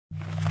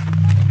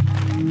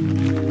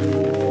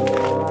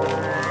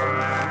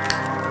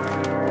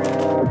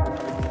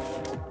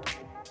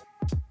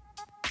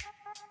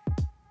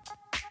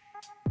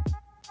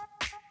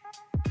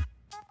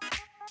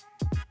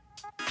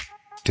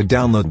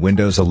download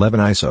Windows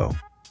 11 ISO,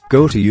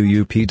 go to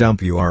UUP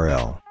dump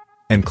URL,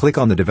 and click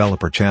on the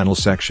Developer Channel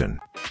section.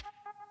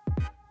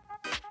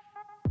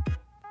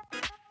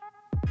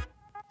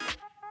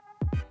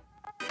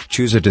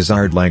 Choose a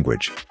desired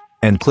language,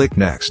 and click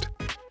Next.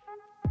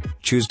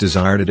 Choose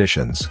desired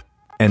editions,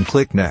 and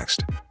click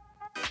Next.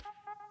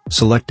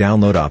 Select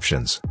Download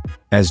Options,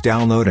 as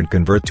Download and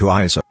Convert to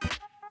ISO.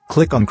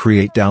 Click on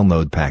Create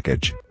Download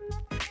Package.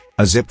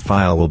 A zip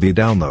file will be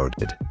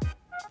downloaded.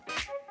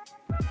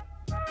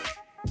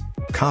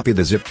 Copy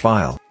the zip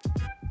file.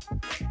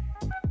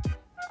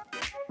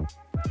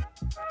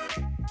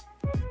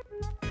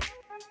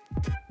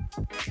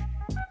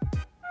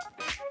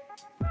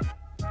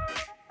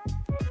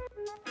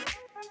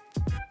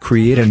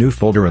 Create a new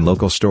folder in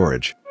local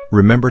storage.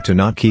 Remember to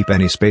not keep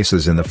any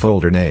spaces in the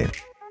folder name.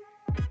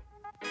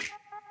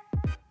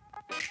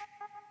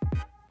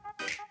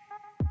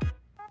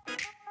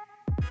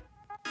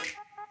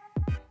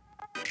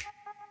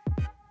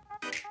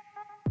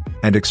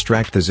 And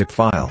extract the zip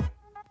file.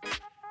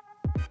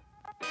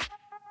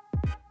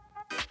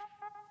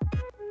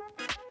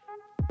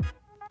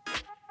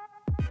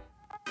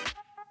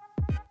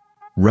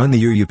 Run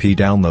the UUP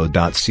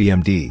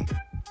download.cmd.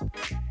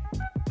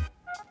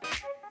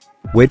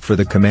 Wait for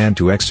the command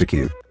to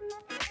execute.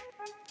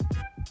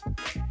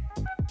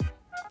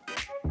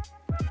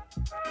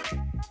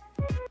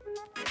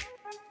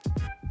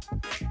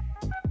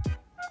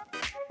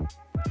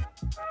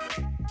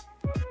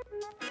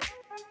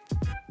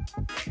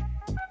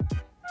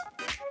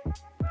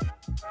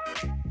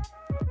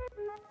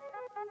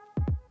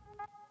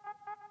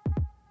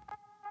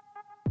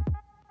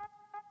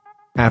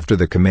 After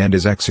the command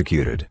is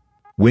executed,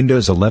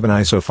 Windows 11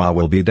 ISO file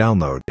will be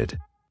downloaded.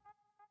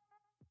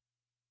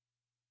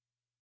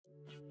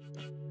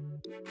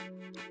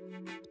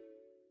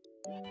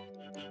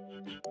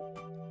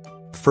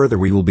 Further,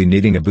 we will be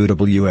needing a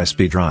bootable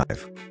USB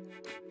drive.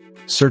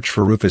 Search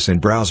for Rufus in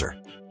browser.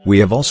 We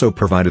have also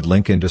provided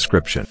link in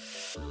description.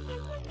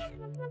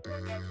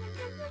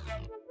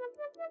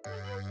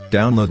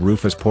 Download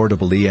Rufus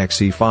portable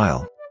exe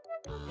file.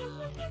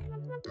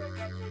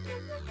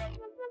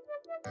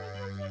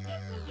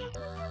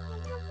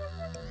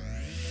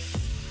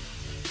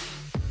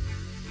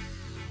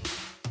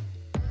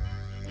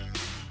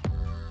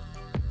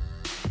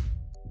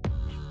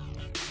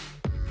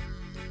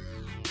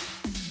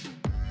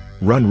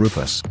 Run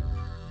Rufus.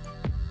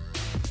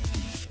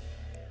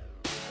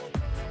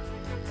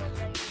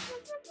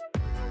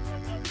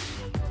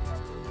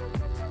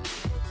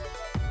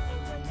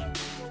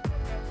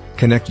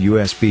 Connect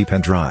USB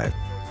pen drive.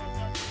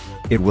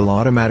 It will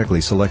automatically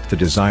select the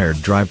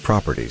desired drive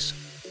properties.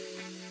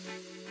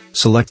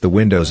 Select the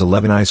Windows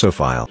 11 ISO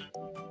file.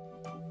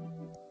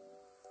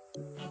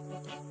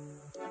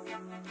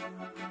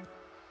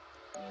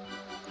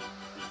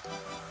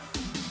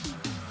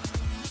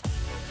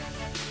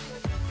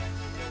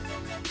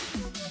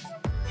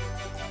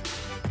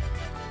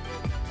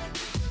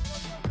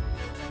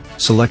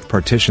 Select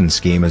partition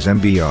scheme as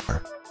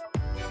MBR.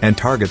 And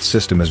target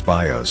system as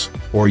BIOS,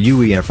 or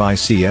UEFI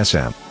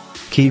CSM.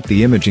 Keep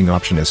the imaging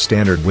option as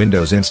standard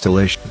Windows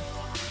installation.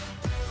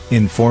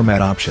 In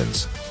Format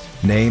Options,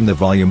 name the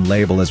volume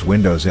label as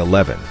Windows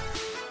 11.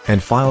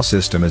 And file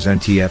system as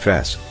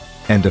NTFS.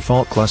 And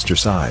default cluster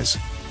size.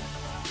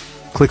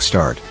 Click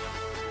Start.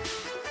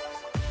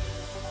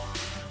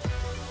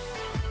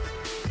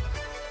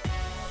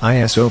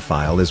 ISO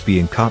file is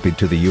being copied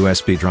to the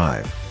USB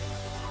drive.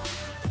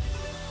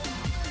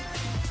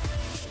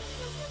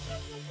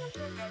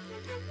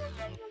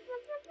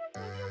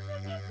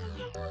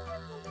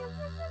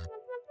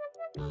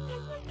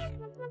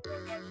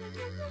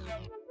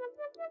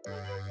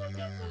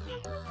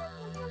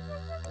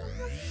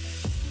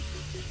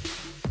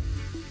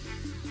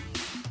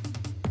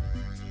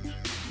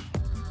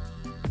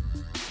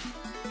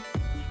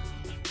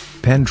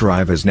 Pen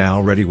drive is now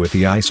ready with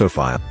the ISO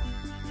file.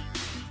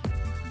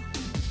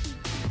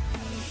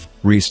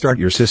 Restart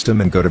your system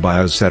and go to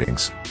BIOS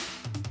settings.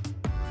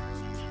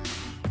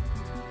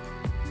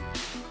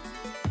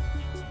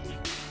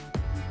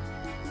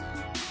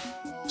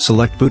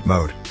 Select boot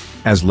mode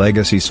as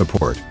legacy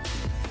support.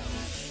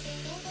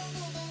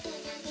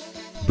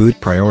 Boot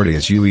priority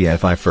is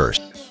UEFI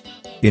first.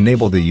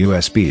 Enable the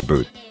USB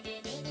boot.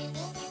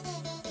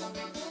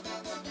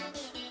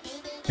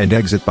 And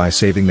exit by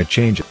saving the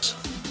changes.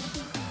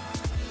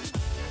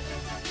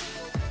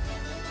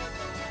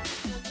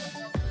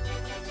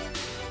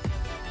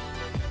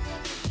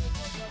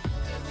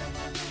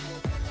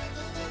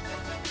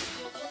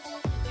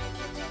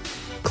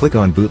 Click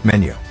on Boot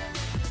menu.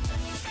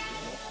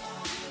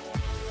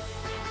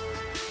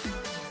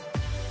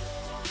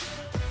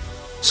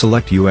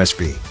 Select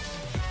USB.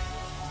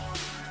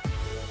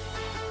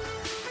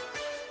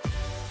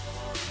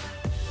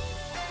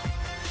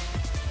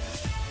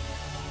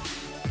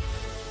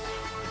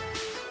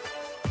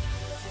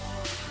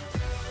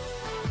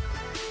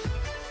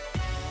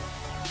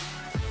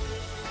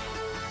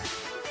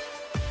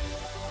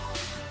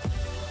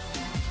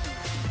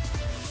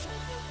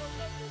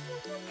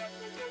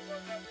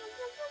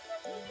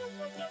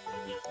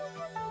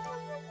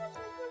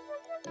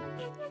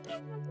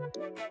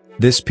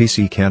 This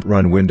PC can't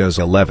run Windows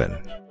 11.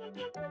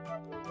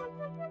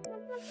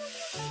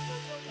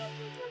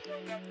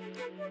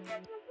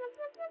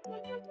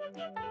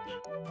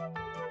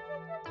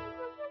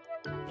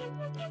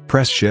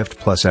 Press Shift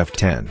plus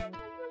F10.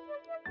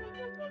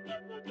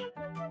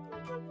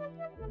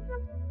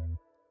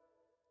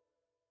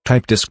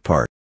 Type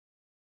diskpart.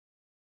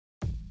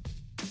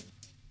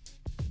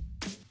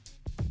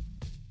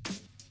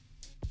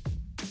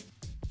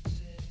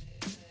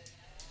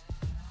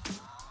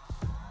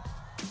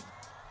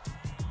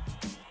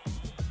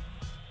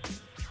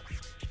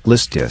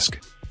 List disk.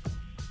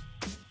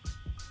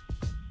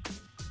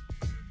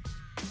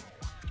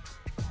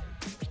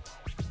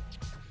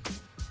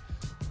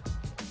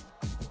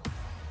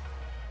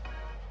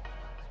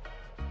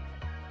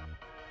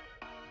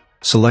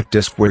 Select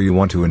disk where you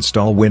want to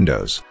install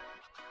Windows.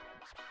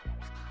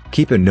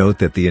 Keep a note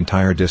that the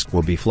entire disk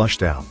will be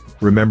flushed out.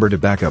 Remember to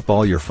back up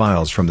all your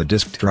files from the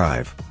disk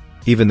drive.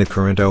 Even the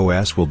current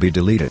OS will be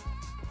deleted.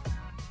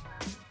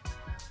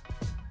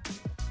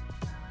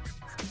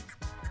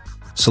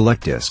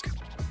 Select disk,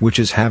 which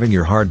is having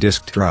your hard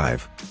disk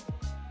drive.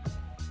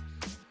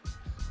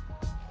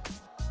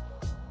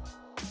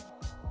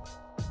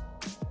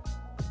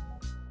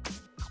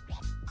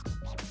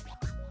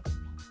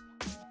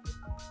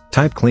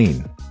 Type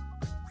clean.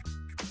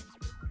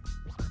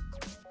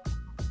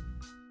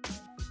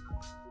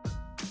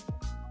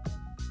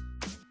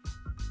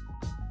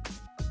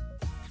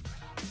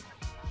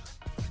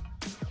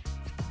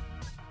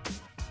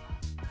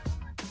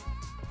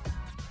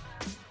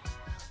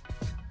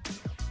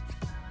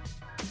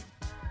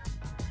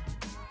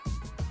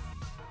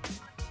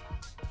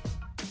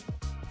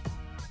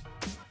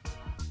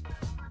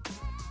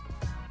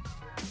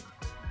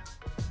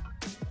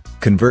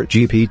 Convert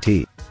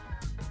GPT.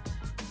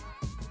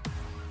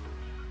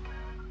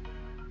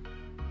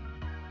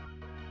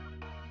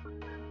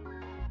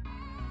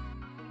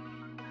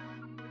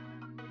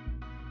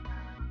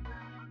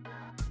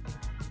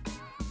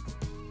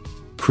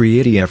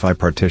 Create EFI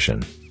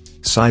partition.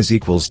 Size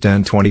equals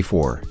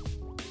 1024.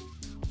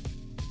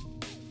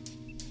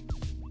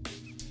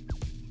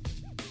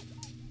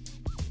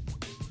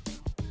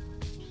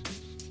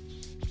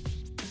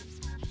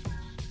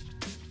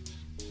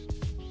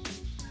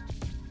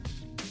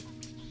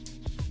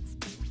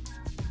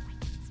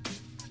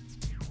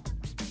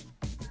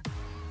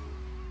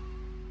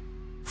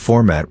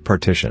 Format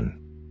partition.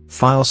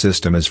 File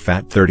system is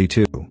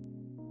FAT32.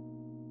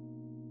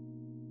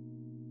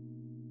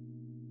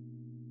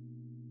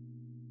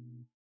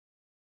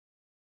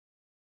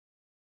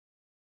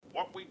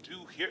 What we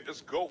do here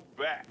is go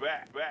back.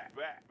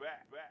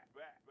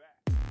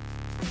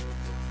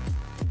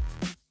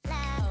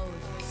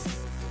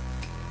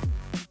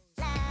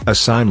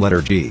 Assign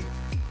letter G.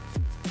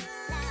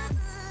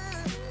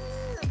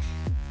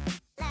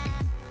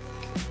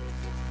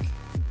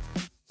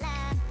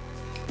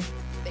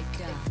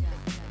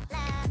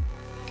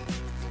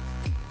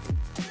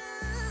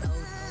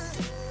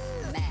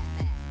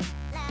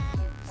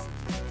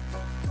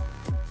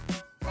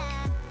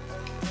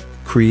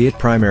 Create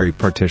primary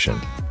partition.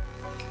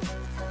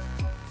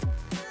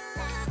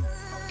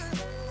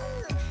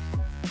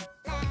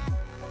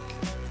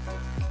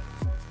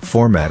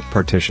 Format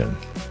partition.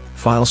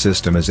 File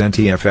system is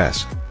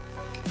NTFS.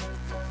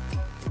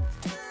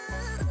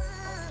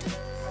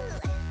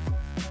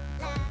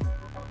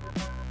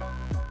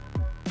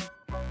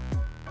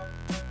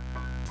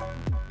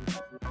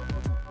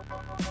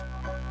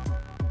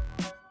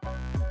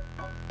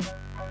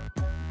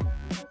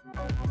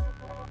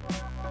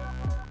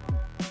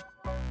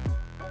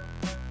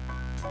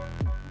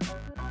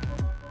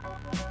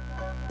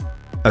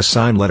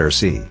 Assign letter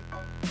C.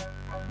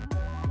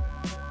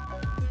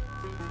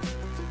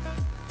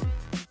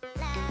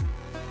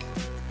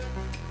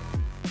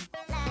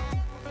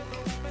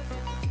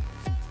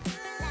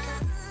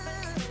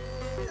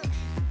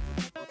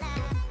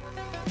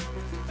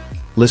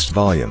 List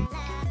volume.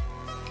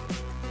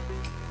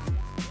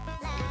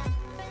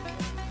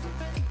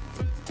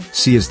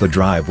 C is the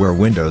drive where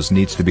Windows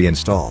needs to be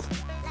installed.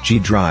 G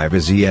drive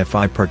is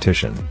EFI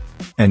partition.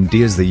 And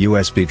D is the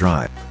USB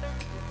drive.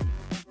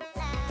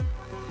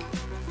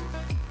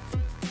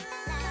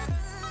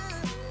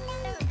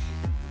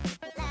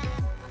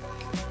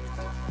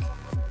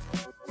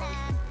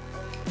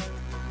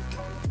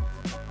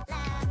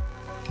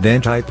 Then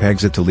type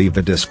exit to leave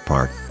the disk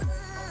part.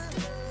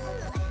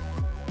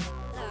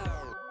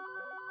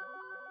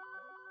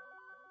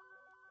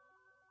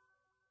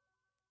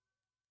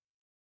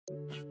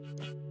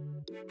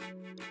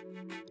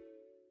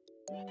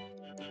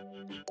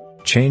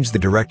 Change the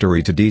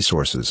directory to D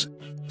sources.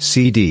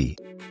 cd/d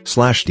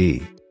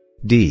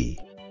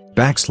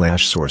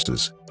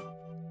d/sources.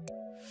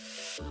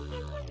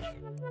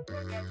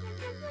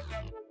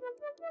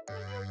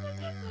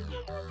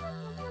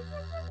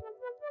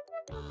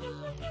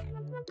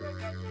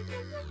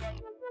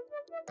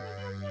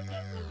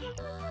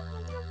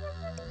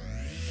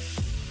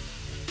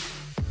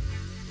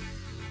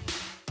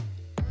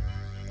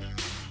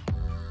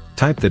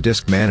 Type the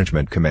disk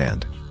management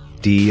command.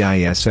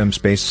 DISM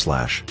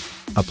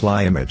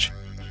 /apply image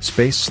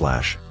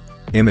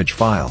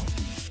 /imagefile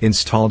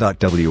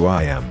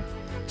install.wim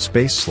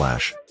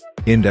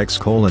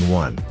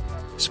 /index:1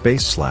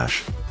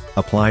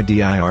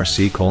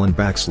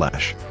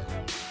 applydirc:\\.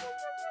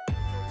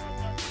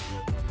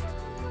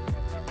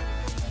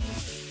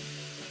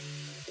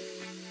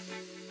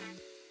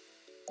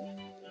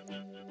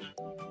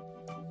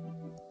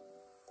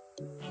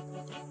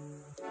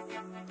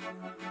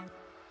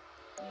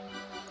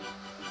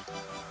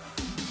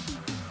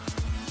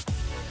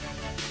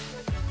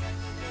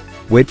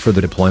 Wait for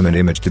the deployment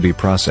image to be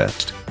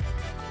processed.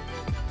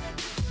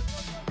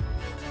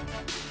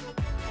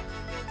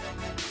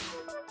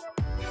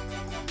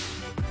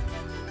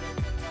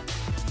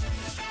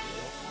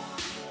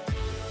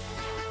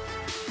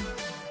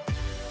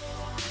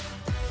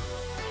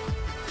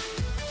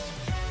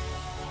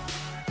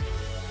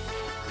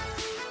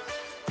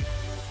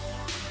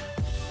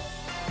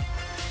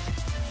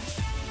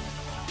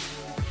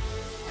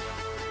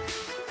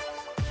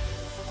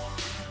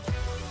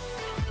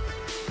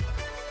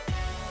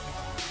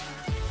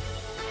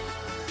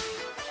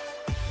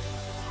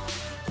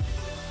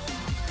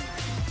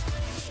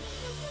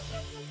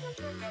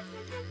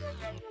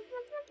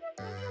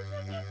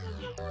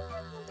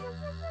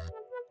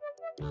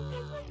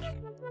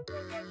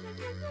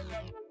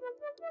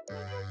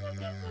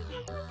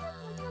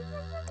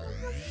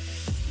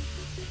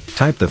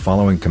 Type the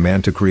following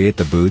command to create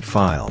the boot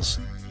files.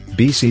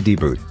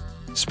 bcdboot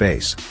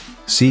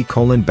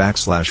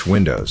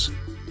c:\windows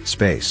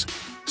 /s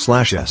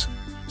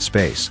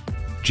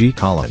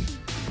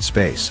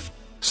g:\f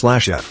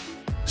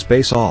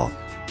all.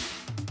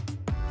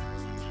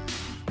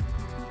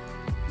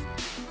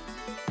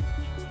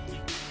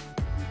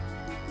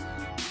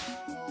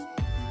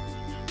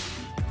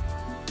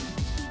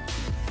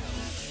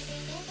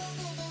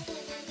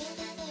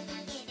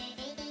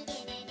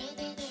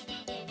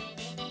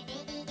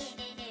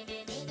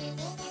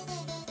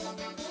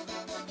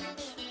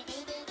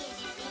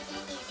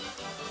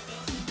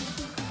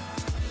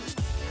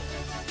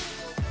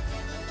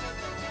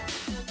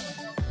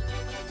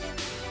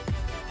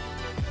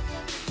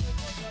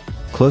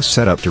 Close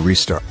setup to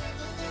restart.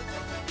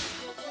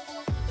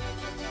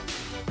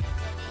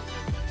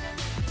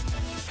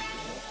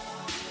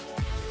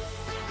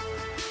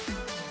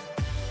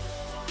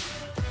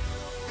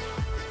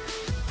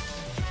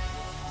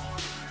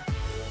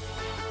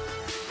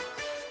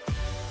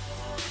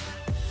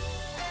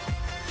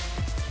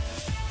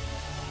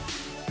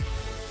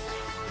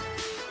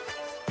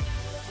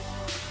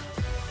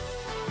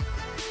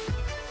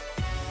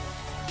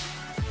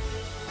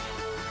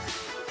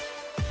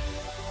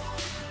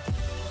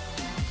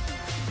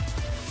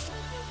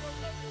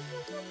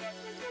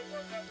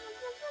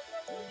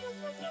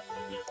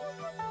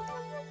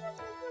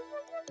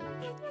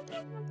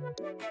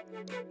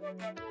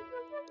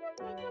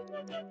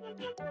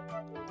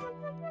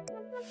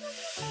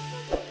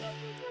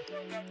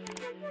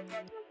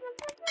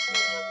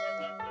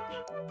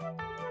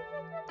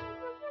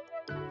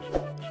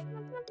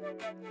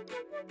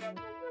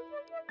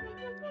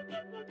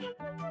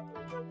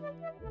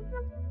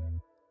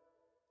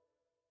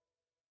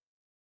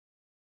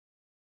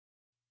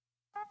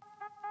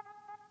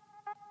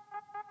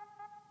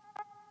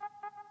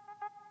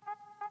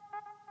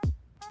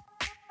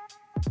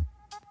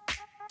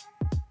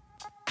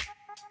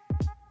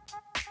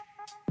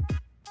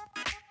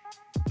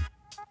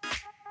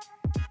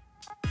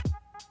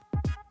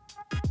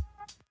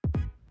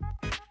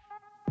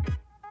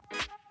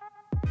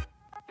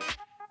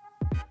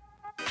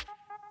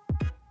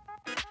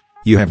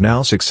 You have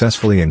now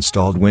successfully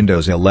installed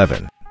Windows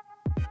 11.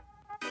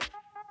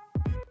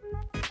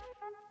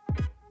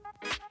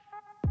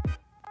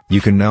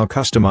 You can now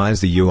customize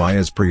the UI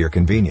as per your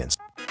convenience.